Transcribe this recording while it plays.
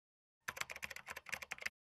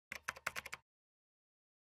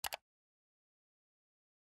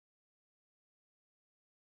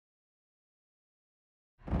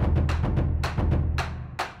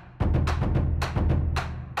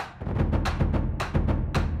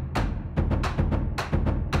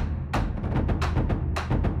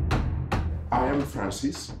am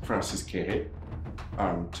Francis Kéré,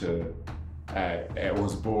 and I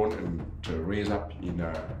was born and raised up in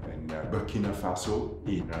Burkina Faso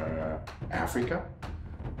in Africa,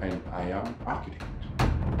 and I am architect.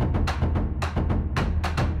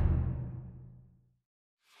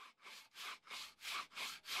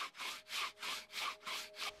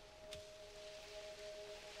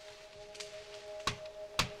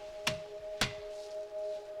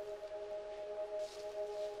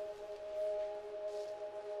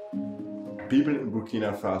 People in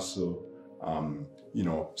Burkina Faso,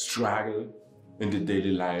 struggle in the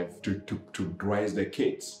daily life to raise their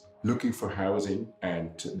kids, looking for housing,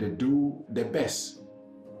 and they do their best.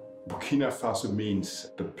 Burkina Faso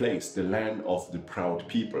means the place, the land of the proud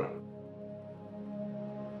people.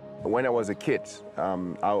 When I was a kid,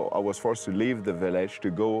 I was forced to leave the village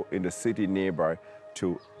to go in the city nearby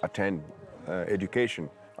to attend education.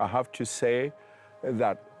 I have to say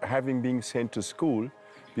that having been sent to school,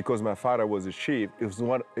 because my father was a chief, it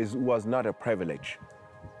was not a privilege.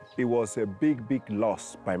 It was a big, big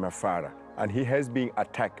loss by my father. And he has been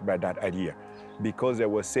attacked by that idea because they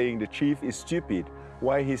were saying the chief is stupid.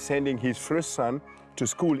 Why he's sending his first son to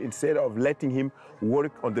school instead of letting him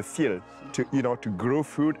work on the field to grow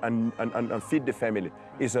food and feed the family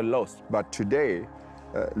is a loss. But today,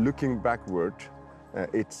 looking backward,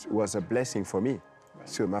 it was a blessing for me.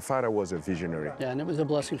 So my father was a visionary. Yeah, and it was a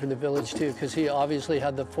blessing for the village too, because he obviously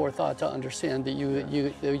had the forethought to understand that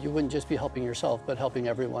you wouldn't just be helping yourself, but helping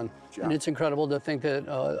everyone. Yeah. And it's incredible to think that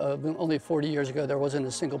only 40 years ago there wasn't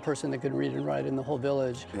a single person that could read and write in the whole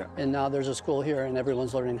village. Yeah. And now there's a school here and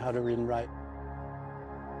everyone's learning how to read and write.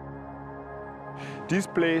 This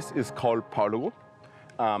place is called Paulo.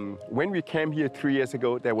 When we came here 3 years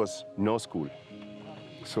ago, there was no school,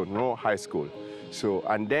 so no high school.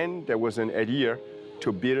 And then there was an idea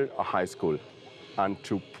to build a high school, and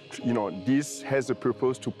this has a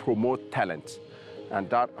purpose to promote talent, and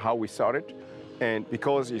that's how we started. And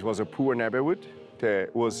because it was a poor neighborhood, there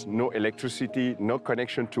was no electricity, no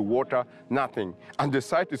connection to water, nothing, and the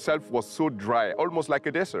site itself was so dry, almost like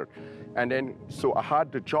a desert. And then so I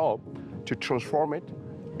had the job to transform it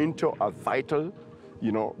into a vital,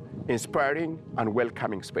 inspiring and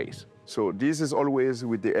welcoming space. So this is always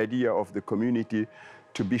with the idea of the community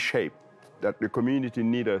to be shaped, that the community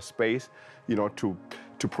need a space, to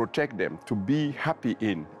protect them, to be happy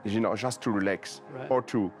in, just to relax, right. Or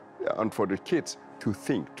and for the kids to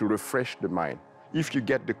think, to refresh the mind. If you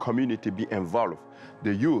get the community be involved,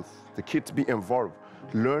 the youth, the kids be involved,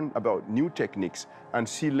 learn about new techniques and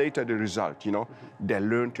see later the result, they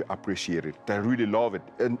learn to appreciate it, they really love it,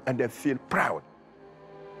 and they feel proud.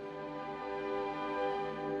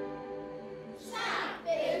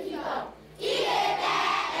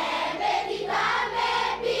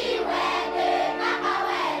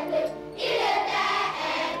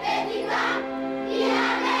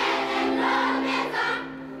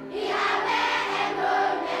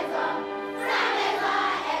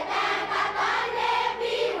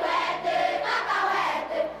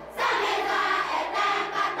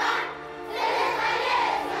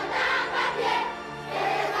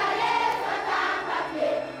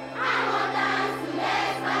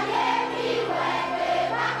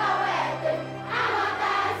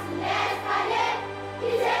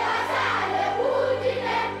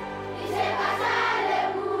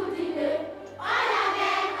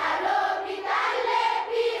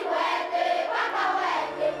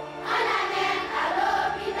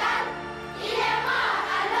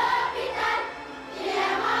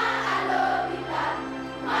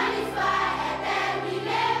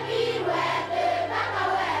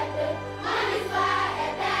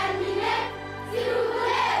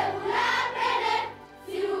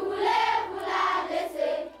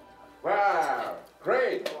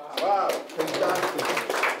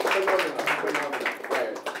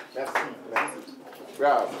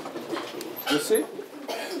 You see?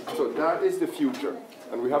 So that is the future,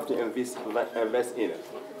 and we have to invest in it.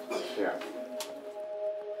 Yeah.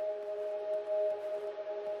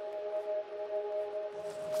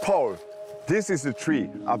 Paul, this is the tree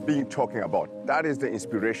I've been talking about. That is the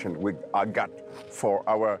inspiration I got for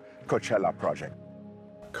our Coachella project.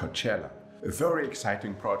 Coachella, a very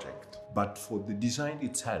exciting project. But for the design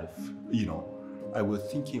itself, I was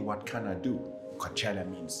thinking, what can I do? Coachella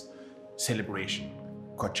means celebration.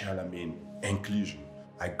 Coachella means inclusion,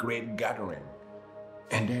 a great gathering.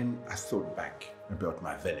 And then I thought back about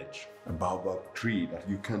my village, a baobab tree that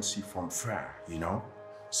you can see from far,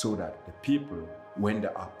 so that the people, when they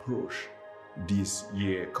approach this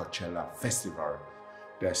year Coachella festival,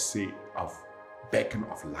 they see a beacon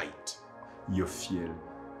of light. You feel,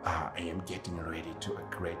 I am getting ready to a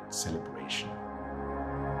great celebration.